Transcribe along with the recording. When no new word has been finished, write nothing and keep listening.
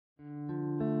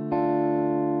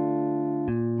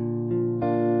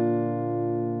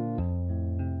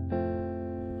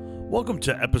Welcome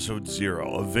to episode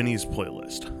 0 of Vinny's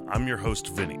Playlist. I'm your host,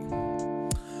 Vinny.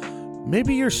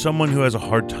 Maybe you're someone who has a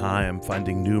hard time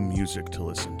finding new music to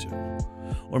listen to.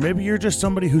 Or maybe you're just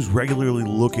somebody who's regularly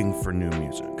looking for new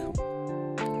music.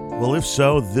 Well, if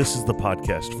so, this is the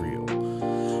podcast for you.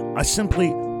 I simply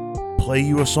play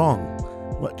you a song,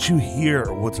 let you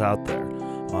hear what's out there.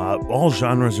 All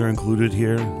genres are included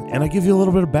here, and I give you a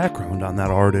little bit of background on that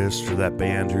artist or that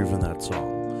band or even that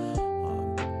song.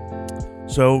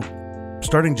 So,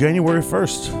 starting January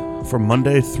 1st, from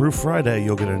Monday through Friday,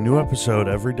 you'll get a new episode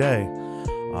every day,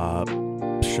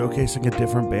 showcasing a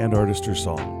different band, artist, or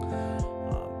song.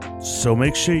 So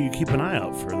make sure you keep an eye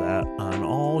out for that on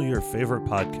all your favorite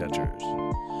podcatchers.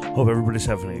 Hope everybody's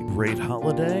having a great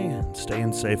holiday and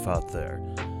staying safe out there.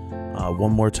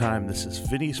 One more time, this is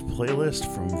Vinny's Playlist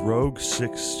from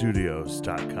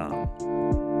Rogue6Studios.com.